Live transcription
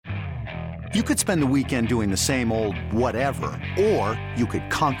You could spend the weekend doing the same old whatever, or you could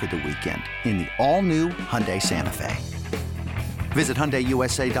conquer the weekend in the all-new Hyundai Santa Fe. Visit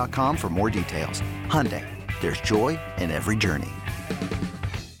HyundaiUSA.com for more details. Hyundai, there's joy in every journey.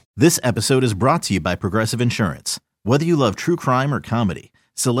 This episode is brought to you by Progressive Insurance. Whether you love true crime or comedy,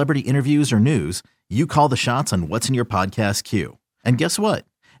 celebrity interviews or news, you call the shots on what's in your podcast queue. And guess what?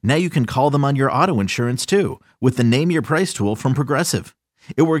 Now you can call them on your auto insurance too with the Name Your Price tool from Progressive.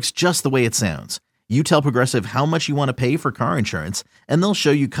 It works just the way it sounds. You tell Progressive how much you want to pay for car insurance, and they'll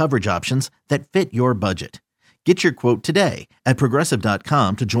show you coverage options that fit your budget. Get your quote today at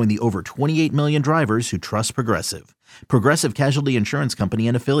Progressive.com to join the over 28 million drivers who trust Progressive. Progressive Casualty Insurance Company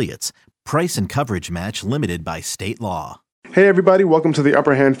and Affiliates. Price and coverage match limited by state law. Hey everybody, welcome to the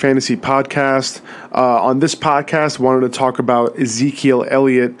Upper Hand Fantasy Podcast. On this podcast, I wanted to talk about Ezekiel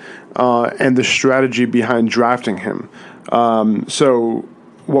Elliott and the strategy behind drafting him. So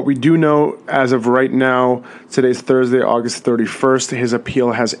what we do know as of right now, today's Thursday, August 31st, his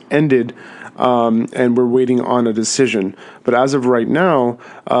appeal has ended, and we're waiting on a decision. But as of right now,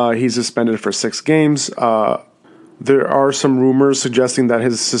 he's suspended for 6 games. There are some rumors suggesting that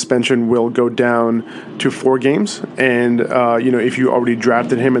his suspension will go down to 4 games. And, if you already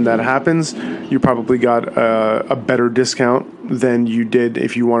drafted him and that happens, you probably got a better discount than you did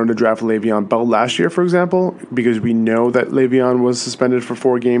if you wanted to draft Le'Veon Bell last year, for example, because we know that Le'Veon was suspended for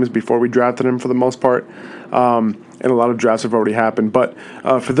 4 games before we drafted him for the most part. And a lot of drafts have already happened. But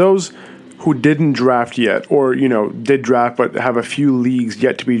for those who didn't draft yet, or, did draft but have a few leagues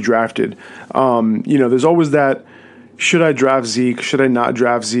yet to be drafted, there's always that, should I draft Zeke? Should I not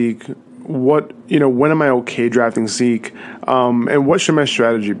draft Zeke? When am I okay drafting Zeke? And what should my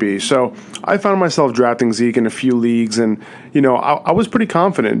strategy be? So I found myself drafting Zeke in a few leagues, and, I was pretty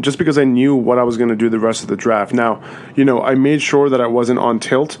confident just because I knew what I was going to do the rest of the draft. Now, I made sure that I wasn't on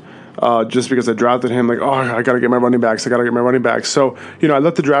tilt. Just because I drafted him, I got to get my running backs. So, I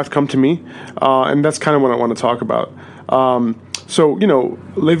let the draft come to me, and that's kind of what I want to talk about.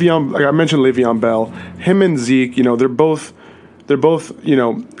 Le'Veon, like I mentioned, Le'Veon Bell, him and Zeke, they're both,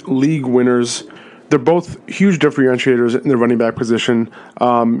 league winners. They're both huge differentiators in the running back position.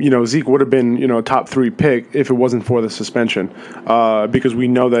 Zeke would have been, a top 3 pick if it wasn't for the suspension, because we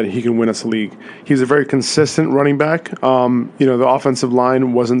know that he can win us a league. He's a very consistent running back. The offensive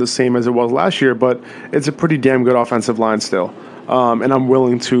line wasn't the same as it was last year, but it's a pretty damn good offensive line still. And I'm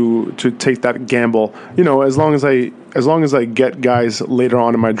willing to take that gamble, as long as I get guys later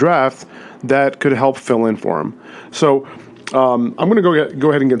on in my draft that could help fill in for him. So I'm going to go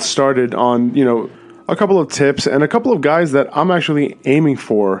ahead and get started on, a couple of tips and a couple of guys that I'm actually aiming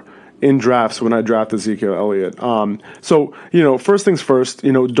for in drafts when I draft Ezekiel Elliott. First things first,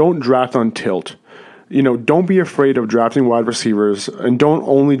 don't draft on tilt. Don't be afraid of drafting wide receivers, and don't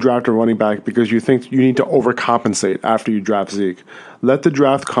only draft a running back because you think you need to overcompensate after you draft Zeke. Let the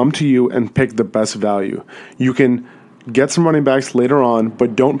draft come to you and pick the best value. You can get some running backs later on,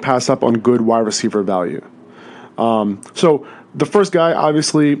 but don't pass up on good wide receiver value. So the first guy,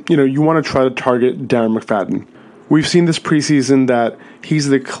 obviously, you want to try to target Darren McFadden. We've seen this preseason that he's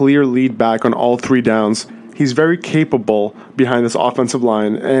the clear lead back on all 3 downs. He's very capable behind this offensive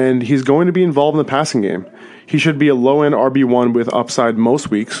line, and he's going to be involved in the passing game. He should be a low-end RB1 with upside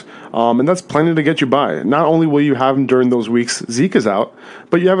most weeks, and that's plenty to get you by. Not only will you have him during those weeks Zeke is out,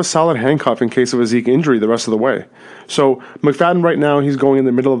 but you have a solid handcuff in case of a Zeke injury the rest of the way. So McFadden right now, he's going in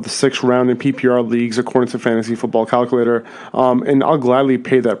the middle of the 6th round in PPR leagues according to Fantasy Football Calculator, and I'll gladly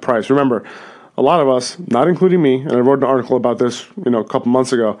pay that price. Remember, a lot of us, not including me, and I wrote an article about this, a couple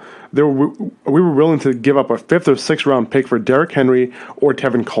months ago, we were willing to give up a 5th or 6th round pick for Derrick Henry or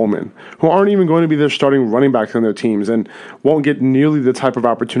Tevin Coleman, who aren't even going to be their starting running backs on their teams and won't get nearly the type of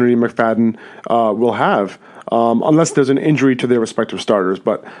opportunity McFadden will have, unless there's an injury to their respective starters.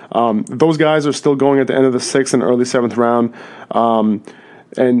 But those guys are still going at the end of the 6th and early 7th round.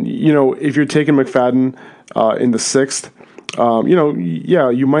 If you're taking McFadden in the 6th,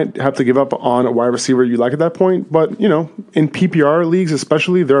 you might have to give up on a wide receiver you like at that point, but, in PPR leagues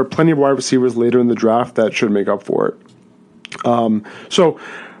especially, there are plenty of wide receivers later in the draft that should make up for it. So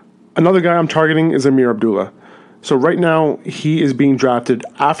another guy I'm targeting is Amir Abdullah. So right now, he is being drafted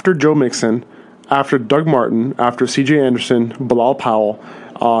after Joe Mixon, after Doug Martin, after C.J. Anderson, Bilal Powell,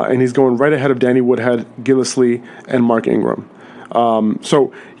 and he's going right ahead of Danny Woodhead, Gillislee, and Mark Ingram. In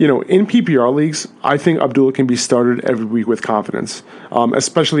PPR leagues, I think Abdullah can be started every week with confidence,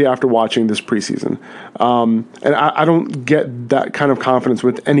 especially after watching this preseason. And I don't get that kind of confidence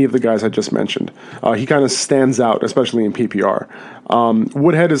with any of the guys I just mentioned. He kind of stands out, especially in PPR.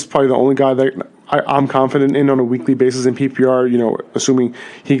 Woodhead is probably the only guy that I'm confident in on a weekly basis in PPR, assuming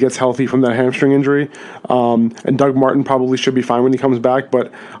he gets healthy from that hamstring injury. And Doug Martin probably should be fine when he comes back.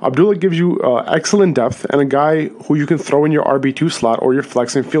 But Abdullah gives you excellent depth and a guy who you can throw in your RB2 slot or your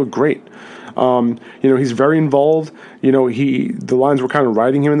flex and feel great. He's very involved. The Lions were kind of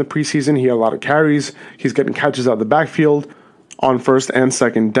riding him in the preseason. He had a lot of carries. He's getting catches out of the backfield on first and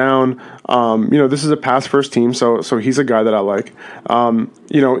second down. This is a pass-first team, so he's a guy that I like. I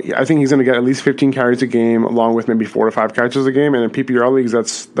think he's going to get at least 15 carries a game, along with maybe 4 to 5 catches a game. And in PPR leagues,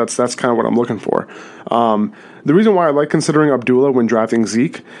 that's kind of what I'm looking for. The reason why I like considering Abdullah when drafting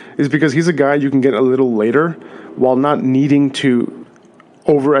Zeke is because he's a guy you can get a little later while not needing to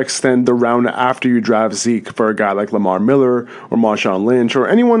overextend the round after you draft Zeke for a guy like Lamar Miller or Marshawn Lynch or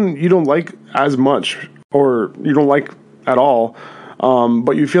anyone you don't like as much or you don't like at all,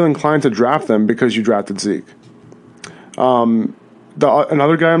 but you feel inclined to draft them because you drafted Zeke.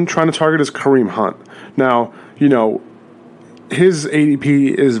 Another guy I'm trying to target is Kareem Hunt. Now, his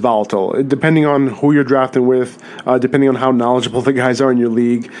ADP is volatile. Depending on who you're drafting with, depending on how knowledgeable the guys are in your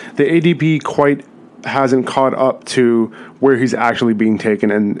league, the ADP quite hasn't caught up to where he's actually being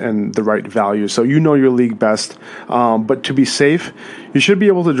taken and the right value. So your league best. But to be safe, you should be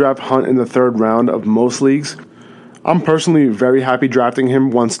able to draft Hunt in the 3rd round of most leagues. I'm personally very happy drafting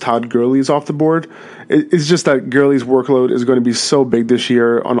him once Todd Gurley is off the board. It's just that Gurley's workload is going to be so big this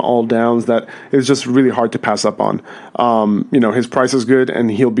year on all downs that it's just really hard to pass up on. His price is good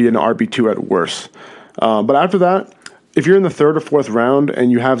and he'll be an RB2 at worst. But after that, if you're in the 3rd or 4th round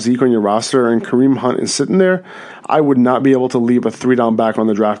and you have Zeke on your roster and Kareem Hunt is sitting there, I would not be able to leave a 3-down back on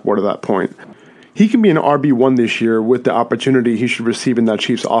the draft board at that point. He can be an RB1 this year with the opportunity he should receive in that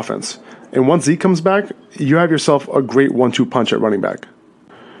Chiefs offense. And once Zeke comes back, you have yourself a great 1-2 punch at running back.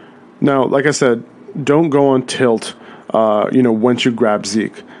 Now, like I said, don't go on tilt, once you grab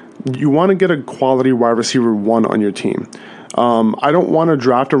Zeke. You want to get a quality wide receiver 1 on your team. I don't want to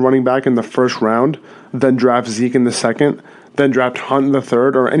draft a running back in the 1st round, then draft Zeke in the 2nd, then draft Hunt in the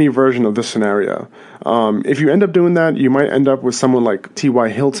 3rd, or any version of this scenario. If you end up doing that, you might end up with someone like T.Y.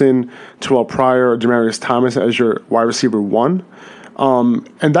 Hilton, Terrell Pryor, or Demaryius Thomas as your wide receiver 1.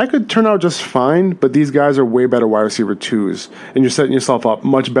 And that could turn out just fine, but these guys are way better wide receiver 2s, and you're setting yourself up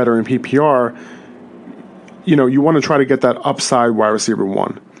much better in PPR. You want to try to get that upside wide receiver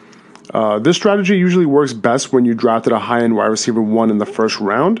 1. This strategy usually works best when you drafted a high-end wide receiver 1 in the 1st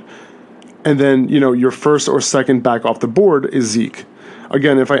round, and then, your 1st or 2nd back off the board is Zeke.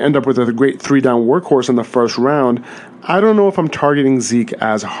 Again, if I end up with a great 3-down workhorse in the 1st round, I don't know if I'm targeting Zeke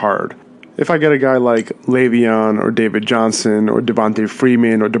as hard. If I get a guy like Le'Veon or David Johnson or Devontae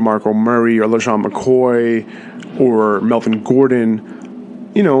Freeman or DeMarco Murray or LeSean McCoy or Melvin Gordon,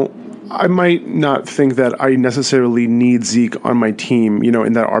 I might not think that I necessarily need Zeke on my team,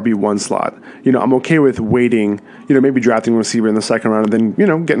 in that RB1 slot. I'm okay with waiting, maybe drafting a receiver in the 2nd round and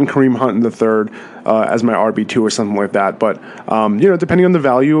then, getting Kareem Hunt in the 3rd as my RB2 or something like that. But, depending on the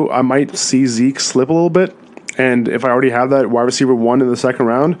value, I might see Zeke slip a little bit. And if I already have that wide receiver 1 in the 2nd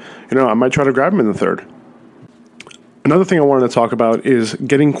round, I might try to grab him in the 3rd. Another thing I wanted to talk about is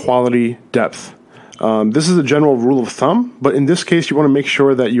getting quality depth. This is a general rule of thumb, but in this case, you want to make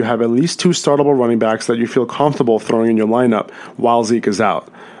sure that you have at least 2 startable running backs that you feel comfortable throwing in your lineup while Zeke is out.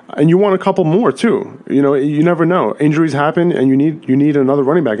 And you want a couple more too. You never know. Injuries happen, and you need another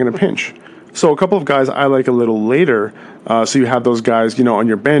running back in a pinch. So a couple of guys I like a little later, so you have those guys, on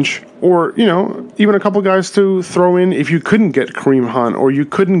your bench, or, even a couple guys to throw in if you couldn't get Kareem Hunt or you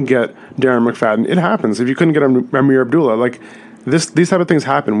couldn't get Darren McFadden. It happens. If you couldn't get Amir Abdullah, these type of things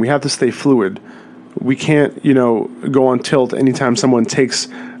happen. We have to stay fluid. We can't, go on tilt anytime someone takes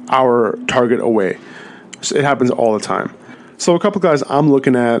our target away. So it happens all the time. So a couple guys I'm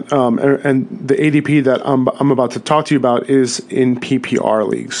looking at, and the ADP that I'm about to talk to you about is in PPR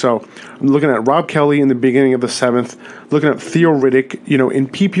leagues. So I'm looking at Rob Kelly in the beginning of the 7th, looking at Theo Riddick, in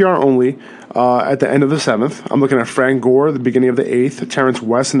PPR only at the end of the 7th. I'm looking at Frank Gore, the beginning of the 8th, Terrence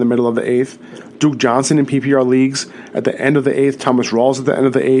West in the middle of the 8th, Duke Johnson in PPR leagues at the end of the 8th, Thomas Rawls at the end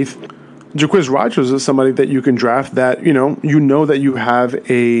of the 8th. Jacquizz Rodgers is somebody that you can draft that, you know that you have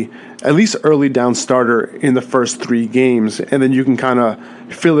at least early down starter in the first 3 games, and then you can kind of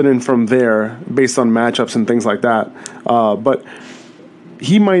fill it in from there based on matchups and things like that. But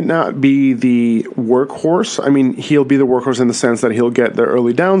he might not be the workhorse. I mean, he'll be the workhorse in the sense that he'll get the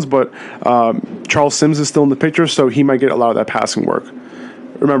early downs, but Charles Sims is still in the picture, so he might get a lot of that passing work.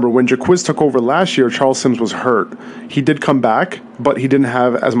 Remember, when Jacquizz took over last year, Charles Sims was hurt. He did come back, but he didn't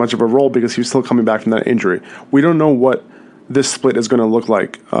have as much of a role because he was still coming back from that injury. We don't know what this split is going to look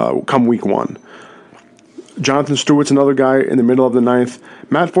like come week 1. Jonathan Stewart's another guy in the middle of the ninth.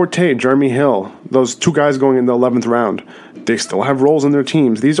 Matt Forte, Jeremy Hill, those two guys going in the 11th round. They still have roles in their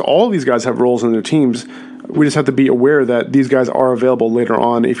teams. All of these guys have roles in their teams. We just have to be aware that these guys are available later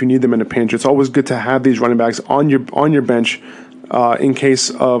on if you need them in a pinch. It's always good to have these running backs on your bench in case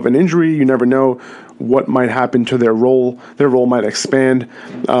of an injury. You never know what might happen to their role. Their role might expand.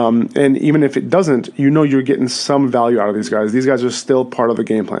 And even if it doesn't, you're getting some value out of these guys. These guys are still part of the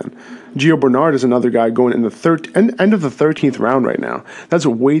game plan. Gio Bernard is another guy going in the end of the 13th round right now. That's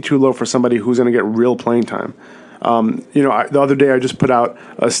way too low for somebody who's going to get real playing time. The other day I just put out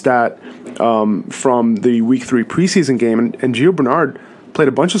a stat from the Week 3 preseason game, and Gio Bernard played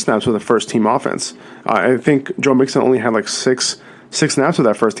a bunch of snaps with the first-team offense. I think Joe Mixon only had like six snaps with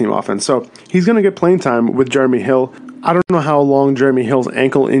that first-team offense. So he's going to get playing time with Jeremy Hill. I don't know how long Jeremy Hill's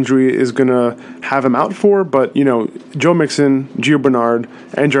ankle injury is going to have him out for, but, Joe Mixon, Gio Bernard,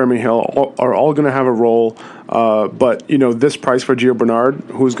 and Jeremy Hill are all going to have a role. But this price for Gio Bernard,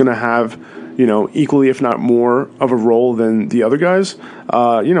 who's going to have, equally, if not more, of a role than the other guys,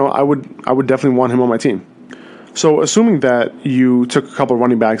 I would definitely want him on my team. So assuming that you took a couple of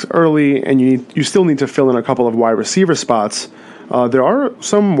running backs early and you still need to fill in a couple of wide receiver spots, there are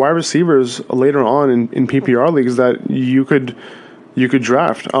some wide receivers later on in PPR leagues that you could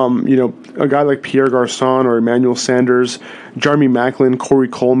draft. A guy like Pierre Garçon or Emmanuel Sanders, Jeremy Maclin, Corey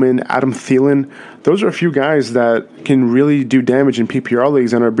Coleman, Adam Thielen. Those are a few guys that can really do damage in PPR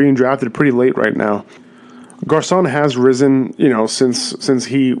leagues and are being drafted pretty late right now. Garçon has risen, since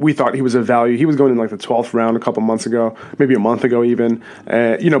we thought he was a value. He was going in like the 12th round a couple months ago, maybe a month ago even.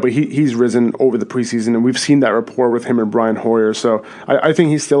 But he's risen over the preseason, and we've seen that rapport with him and Brian Hoyer. So I think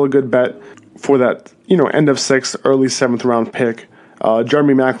he's still a good bet for that, end of 6th, early 7th round pick.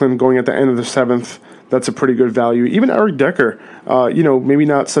 Jeremy Maclin going at the end of the 7th. That's a pretty good value. Even Eric Decker, maybe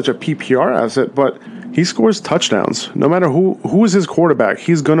not such a PPR asset, but he scores touchdowns. No matter who is his quarterback,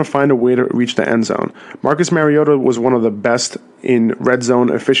 he's going to find a way to reach the end zone. Marcus Mariota was one of the best in red zone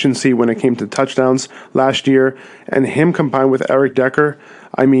efficiency when it came to touchdowns last year, and him combined with Eric Decker,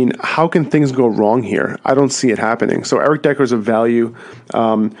 how can things go wrong here? I don't see it happening. So Eric Decker is a value.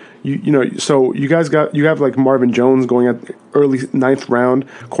 So you have like Marvin Jones going at early 9th round.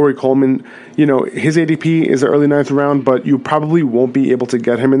 Corey Coleman, his ADP is the early 9th round, but you probably won't be able to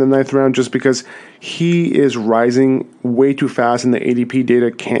get him in the 9th round just because he is rising way too fast and the ADP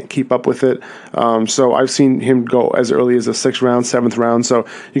data can't keep up with it. So I've seen him go as early as the 6th round, 7th round. So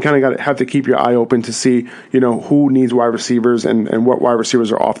you kind of have to keep your eye open to see, who needs wide receivers and what wide receivers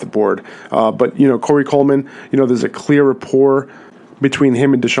are off the board. But Corey Coleman, there's a clear rapport between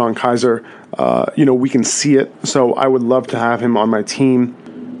him and Deshaun Kaiser. We can see it. So I would love to have him on my team.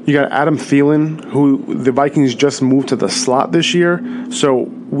 You got Adam Thielen, who the Vikings just moved to the slot this year. So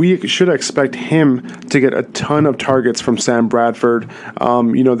we should expect him to get a ton of targets from Sam Bradford.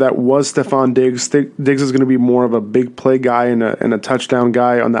 That was Stephon Diggs. Diggs is going to be more of a big play guy and a touchdown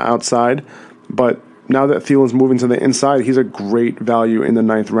guy on the outside. But now that Thielen's moving to the inside, he's a great value in the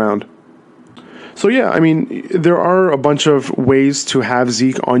 9th round. So yeah, there are a bunch of ways to have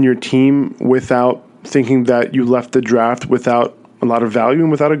Zeke on your team without thinking that you left the draft without a lot of value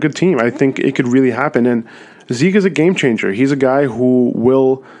and without a good team. I think it could really happen. And Zeke is a game changer. He's a guy who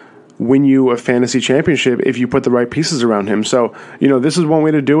will win you a fantasy championship if you put the right pieces around him. So, this is one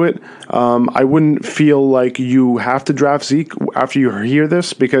way to do it. I wouldn't feel like you have to draft Zeke after you hear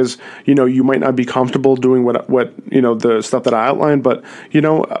this because, you might not be comfortable doing what the stuff that I outlined. But,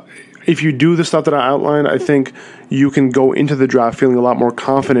 if you do the stuff that I outlined, I think you can go into the draft feeling a lot more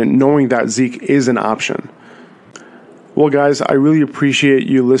confident knowing that Zeke is an option. Well, guys, I really appreciate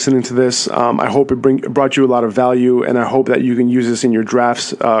you listening to this. I hope it brought you a lot of value, and I hope that you can use this in your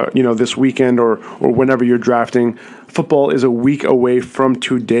drafts, this weekend or whenever you're drafting. Football is a week away from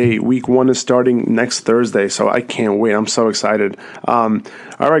today. Week 1 is starting next Thursday, so I can't wait. I'm so excited. All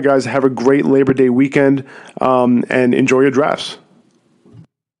right, guys, have a great Labor Day weekend, and enjoy your drafts.